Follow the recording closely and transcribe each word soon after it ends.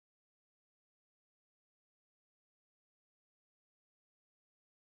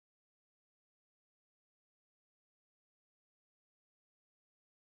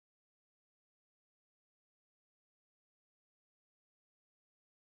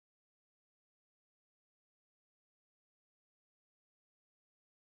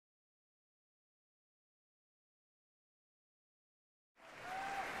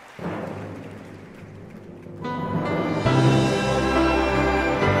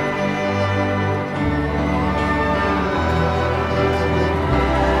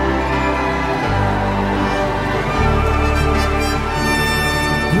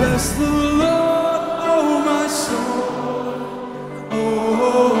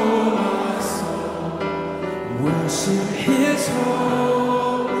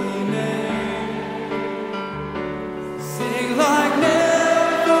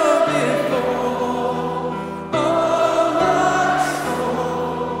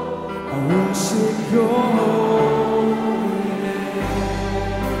I worship your holy name.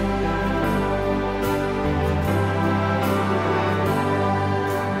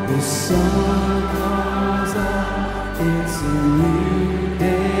 The sun comes up, it's a new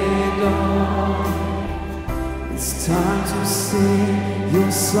day dawn. It's time to sing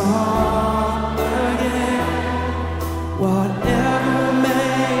your song again. Whatever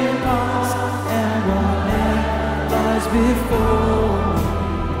may pass and whatever lies before,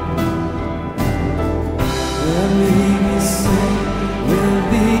 let me be sing with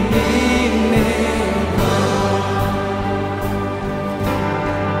the evening come.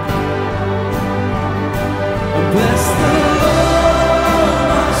 Bless the Lord,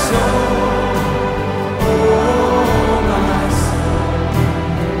 my soul, oh my soul,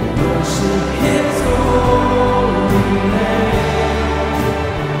 worship His holy name.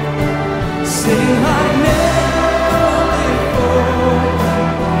 Sing like never before,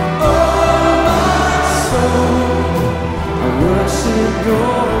 oh my soul, I worship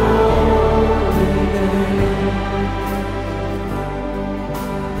your holy name.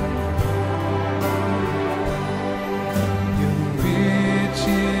 You're rich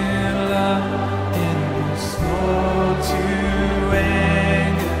in love and you're slow to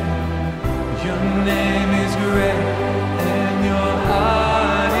anger. Your name is great and your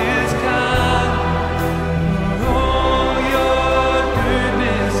heart is kind. For all your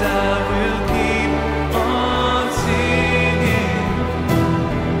goodness I will keep on singing.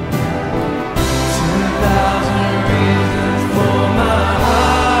 2,000 reasons for my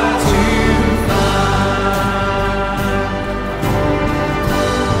heart to find.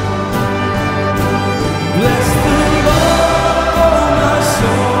 Bless the Lord, oh my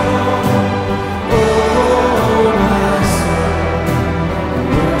soul, oh my soul,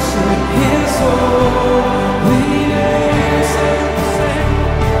 worship His holy name.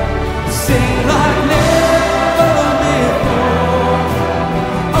 Sing like never before,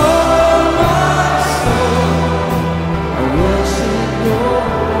 oh my soul, I worship your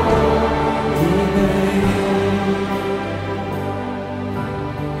holy name.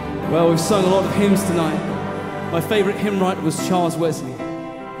 Well, we've sung a lot of hymns tonight. My favorite hymn writer was Charles Wesley.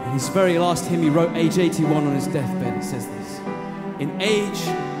 In his very last hymn he wrote, age 81, on his deathbed, it says this: in age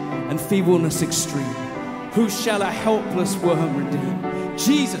and feebleness extreme, who shall a helpless worm redeem?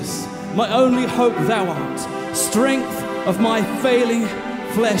 Jesus, my only hope thou art, strength of my failing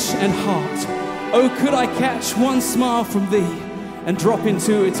flesh and heart. Oh, could I catch one smile from thee and drop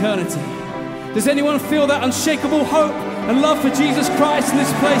into eternity? Does anyone feel that unshakable hope and love for Jesus Christ in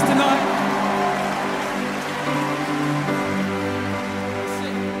this place tonight?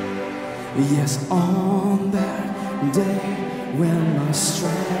 Yes, on that day when my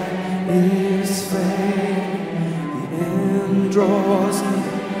strength is failing, the end draws near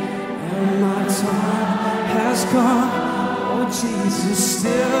and my time has come. Oh Jesus,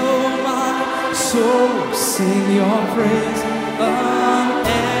 still my soul will sing your praise unending.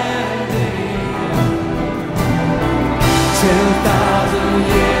 10,000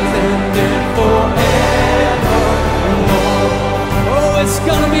 years and then forevermore. Oh, it's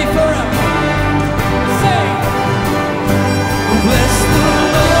gonna be forever. Bless the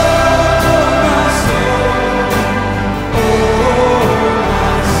Lord, my soul, oh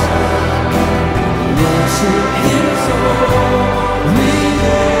my soul, worship His holy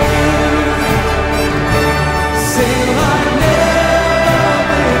name. Sing like never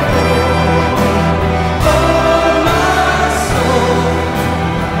before, oh my soul,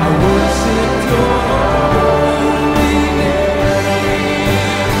 I worship your holy name.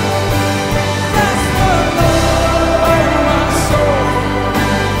 Bless the Lord, my soul,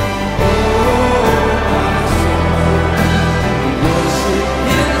 worship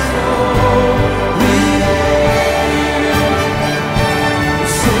His holy name.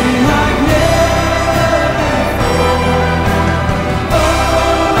 Sing like never before, oh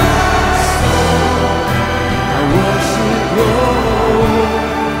my soul, I worship your holy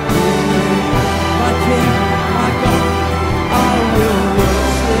name. My King, my God, I will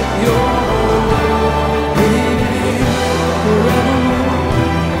worship your holy name forevermore.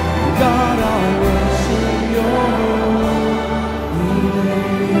 God, I worship your holy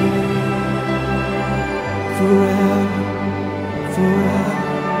name forever, forever.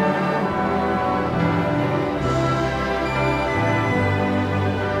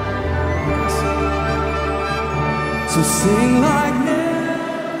 So sing like never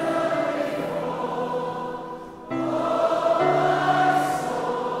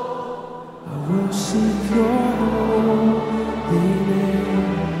before, I worship your holy name.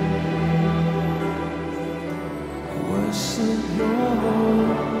 I worship your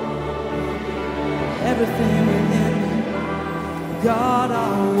holy everything within. God, I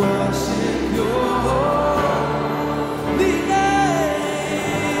worship your holy name.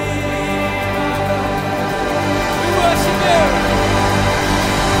 We worship you.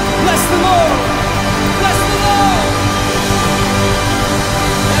 Bless the Lord. Bless the Lord.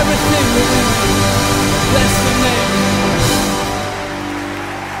 Everything within me. Bless your name.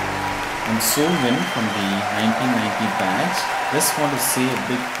 I'm Sown from the 1990 batch. Just want to say a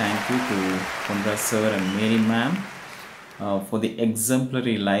big thank you to Ponraj sir and Mary ma'am for the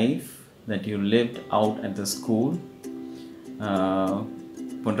exemplary life that you lived out at the school.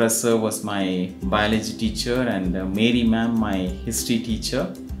 Ponraj sir was my biology teacher and Mary ma'am my history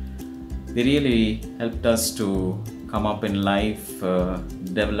teacher. They really helped us to come up in life,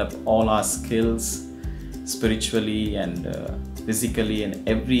 develop all our skills spiritually and physically, and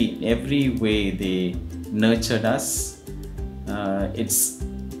every way they nurtured us. It's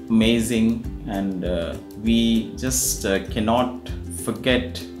amazing, and we just cannot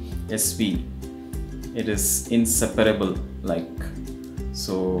forget SV. It is inseparable,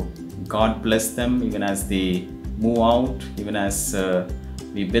 so God bless them even as they move out, even as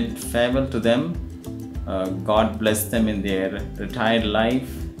we bid farewell to them. God bless them in their retired life,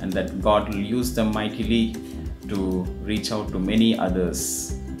 and that God will use them mightily to reach out to many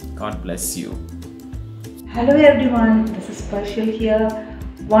others. God bless you. Hello everyone, this is Parshil here,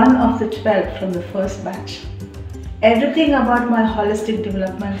 one of the 12 from the first batch. Everything about my holistic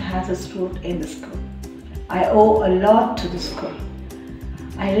development has its root in the school. I owe a lot to the school.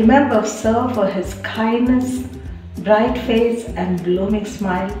 I remember Sir for his kindness, bright face and blooming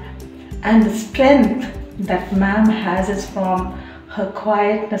smile, and the strength that ma'am has is from her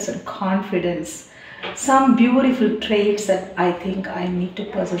quietness and confidence. Some beautiful traits that I think I need to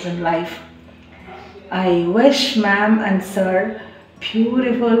possess in life. I wish ma'am and sir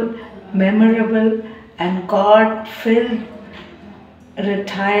beautiful, memorable and God-filled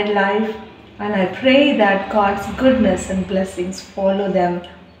retired life, and I pray that God's goodness and blessings follow them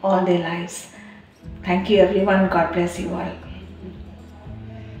all their lives. Thank you everyone. God bless you all.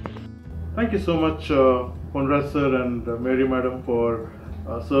 Thank you so much Ponraj sir and Mary madam for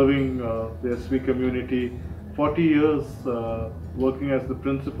serving the SV community. 40 years working as the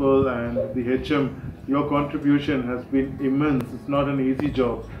principal and the HM. Your contribution has been immense. It's not an easy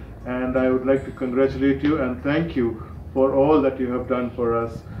job, and I would like to congratulate you and thank you for all that you have done for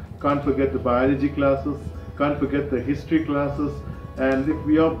us. Can't forget the biology classes, can't forget the history classes, and if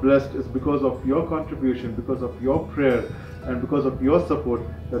we are blessed, it's because of your contribution, because of your prayer and because of your support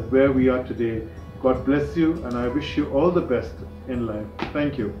that where we are today. God bless you, and I wish you all the best in life.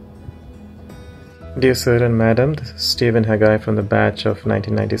 Thank you. Dear Sir and Madam, this is Stephen Haggai from the batch of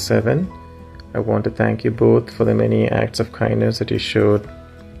 1997. I want to thank you both for the many acts of kindness that you showed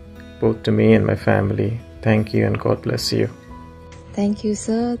both to me and my family. Thank you and God bless you. Thank you,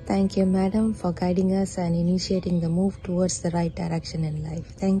 sir. Thank you, madam, for guiding us and initiating the move towards the right direction in life.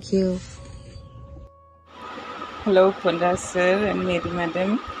 Thank you. Hello, Ponraj sir and Mary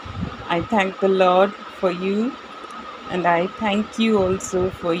madam. I thank the Lord for you, and I thank you also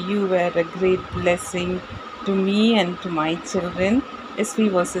for you were a great blessing to me and to my children.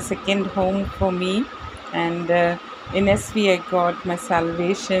 SV was a second home for me, and in SV I got my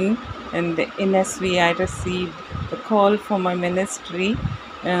salvation, and in SV I received the call for my ministry.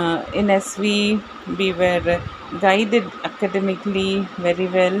 In SV we were guided academically very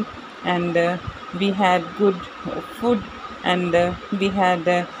well, and we had good food, and we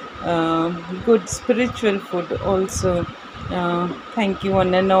had good spiritual food also. Thank you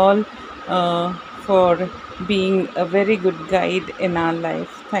one and all for being a very good guide in our life.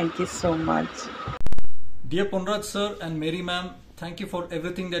 Thank you so much. Dear Ponraj sir and Mary ma'am, thank you for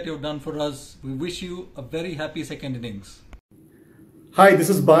everything that you have done for us. We wish you a very happy second innings. Hi, this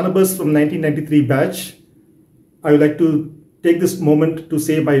is Barnabas from 1993 batch. I would like to take this moment to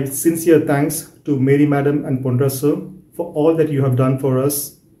say my sincere thanks to Mary madam and Ponraj sir for all that you have done for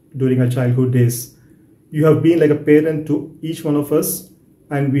us during our childhood days. You have been like a parent to each one of us,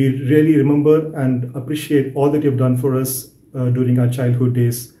 and we really remember and appreciate all that you have done for us during our childhood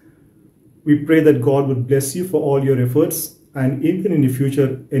days. We pray that God would bless you for all your efforts, and even in the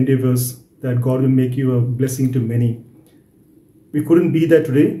future endeavors, that God will make you a blessing to many. We couldn't be there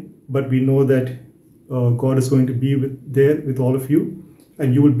today, but we know that God is going to be there with all of you,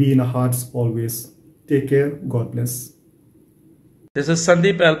 and you will be in our hearts always. Take care. God bless. This is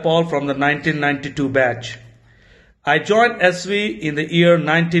Sandeep L. Paul from the 1992 batch. I joined SV in the year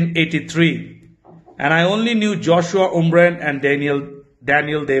 1983, and I only knew Joshua Umbren and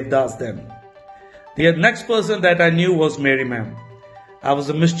Daniel Devdas then. The next person that I knew was Mary ma'am. I was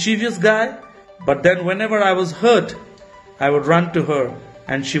a mischievous guy, But then whenever I was hurt, I would run to her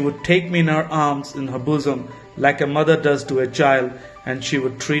and she would take me in her arms, in her bosom, like a mother does to a child, and she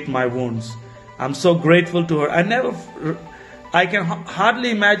would treat my wounds. I'm so grateful to her. I can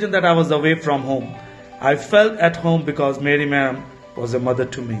hardly imagine that I was away from home. I felt at home because Mary Ma'am was a mother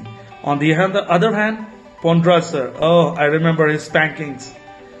to me. On the other hand, Ponraj sir, oh, I remember his spankings.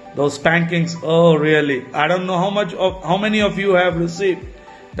 Those spankings, oh really. I don't know how many of you have received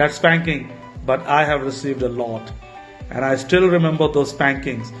that spanking, but I have received a lot. And I still remember those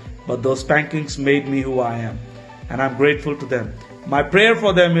spankings, but those spankings made me who I am. And I'm grateful to them. My prayer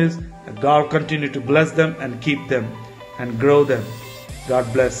for them is that God continue to bless them and keep them and grow them.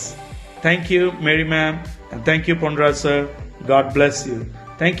 God bless. Thank you, Mary Ma'am, and thank you, Ponraj sir. God bless you.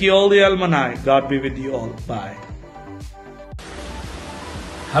 Thank you all the alumni. God be with you all. Bye.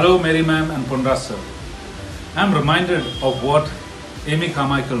 Hello, Mary Ma'am and Ponraj sir. I'm reminded of what Amy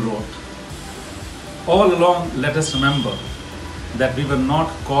Carmichael wrote. All along, let us remember that we were not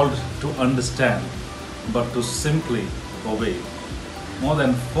called to understand, but to simply obey. More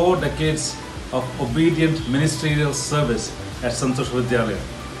than 4 decades of obedient ministerial service at Santosh Vidyalaya.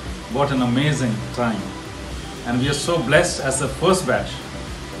 What an amazing time. And we are so blessed as the first batch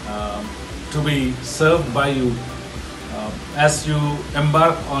to be served by you as you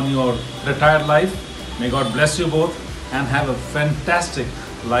embark on your retired life. May God bless you both and have a fantastic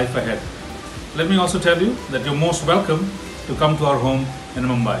life ahead. Let me also tell you that you're most welcome to come to our home in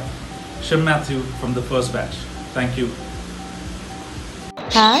Mumbai. Shim Matthew from the first batch. Thank you.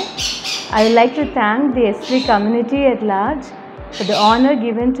 Hi, I would like to thank the SV community at large for the honor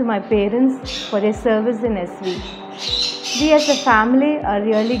given to my parents for their service in SV. We as a family are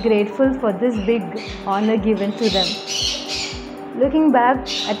really grateful for this big honor given to them. Looking back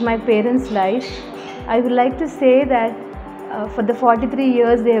at my parents' life, I would like to say that for the 43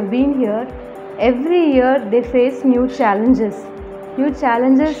 years they have been here, every year they face new challenges. New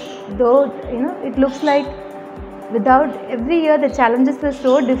challenges, though it looks like every year the challenges were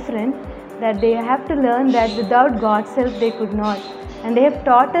so different that they have to learn that without God's help they could not. And they have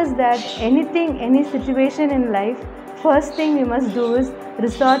taught us that any situation in life, first thing we must do is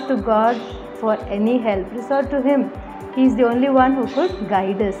resort to God for any help. Resort to Him. He is the only one who could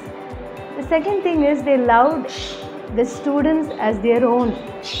guide us. The second thing is they loved the students as their own.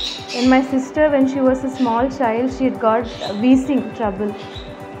 And my sister, when she was a small child, she had got wheezing trouble.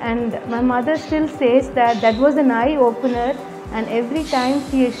 And my mother still says that was an eye-opener, and every time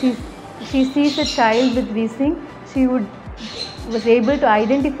she sees a child with wheezing, she was able to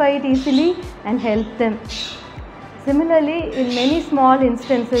identify it easily and help them. Similarly, in many small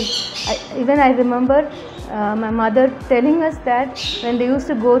instances, I remember my mother telling us that when they used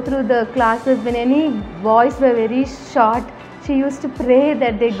to go through the classes, when any boys were very short, she used to pray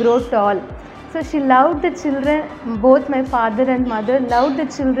that they grow tall. So she loved the children, both my father and mother loved the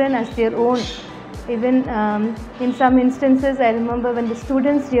children as their own. Even in some instances, I remember when the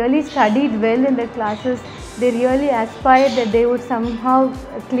students really studied well in their classes, they really aspired that they would somehow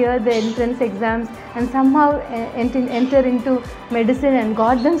clear the entrance exams and somehow enter into medicine, and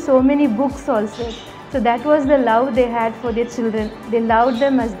got them so many books also. So that was the love they had for their children. They loved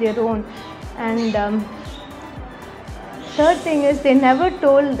them as their own. And third thing is they never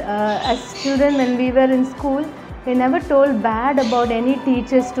told, as children when we were in school, they never told bad about any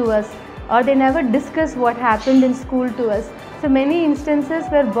teachers to us, or they never discussed what happened in school to us. So many instances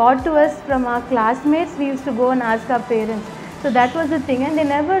were brought to us from our classmates. We used to go and ask our parents. So that was the thing, and they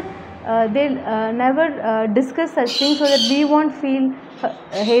never discuss such things so that we won't feel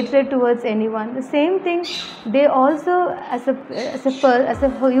hatred towards anyone. The same thing, they also as a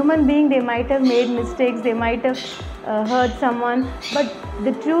human being, they might have made mistakes, they might have hurt someone, but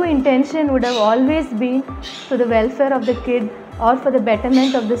the true intention would have always been for the welfare of the kid or for the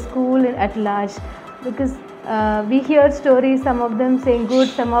betterment of the school at large. Because we hear stories, some of them saying good,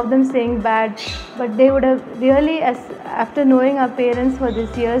 some of them saying bad, but they would have really, after knowing our parents for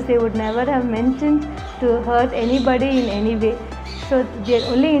these years, they would never have mentioned to hurt anybody in any way. So their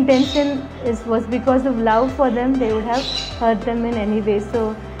only intention was because of love for them, they would have hurt them in any way.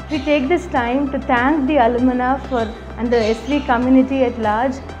 So we take this time to thank the alumna and the SV community at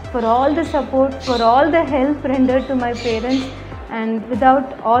large for all the support, for all the help rendered to my parents, and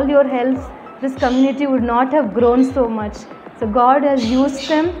without all your help, this community would not have grown so much. So God has used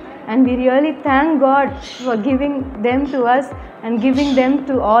them, and we really thank God for giving them to us and giving them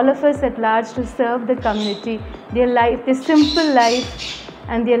to all of us at large to serve the community. Their life, their simple life,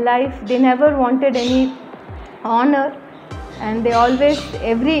 and their life, they never wanted any honor, and they always,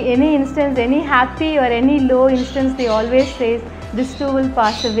 any instance, any happy or any low instance, they always say, this too will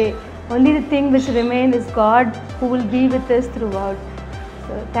pass away. Only the thing which remains is God, who will be with us throughout.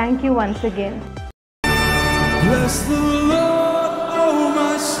 So thank you once again. Bless the Lord, oh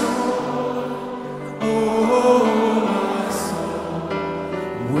my soul, oh my soul,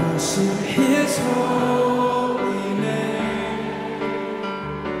 worship His holy name,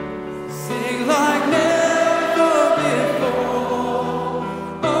 sing like never before,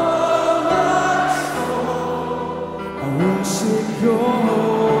 oh my soul, I worship Your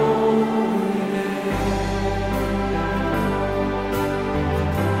holy name.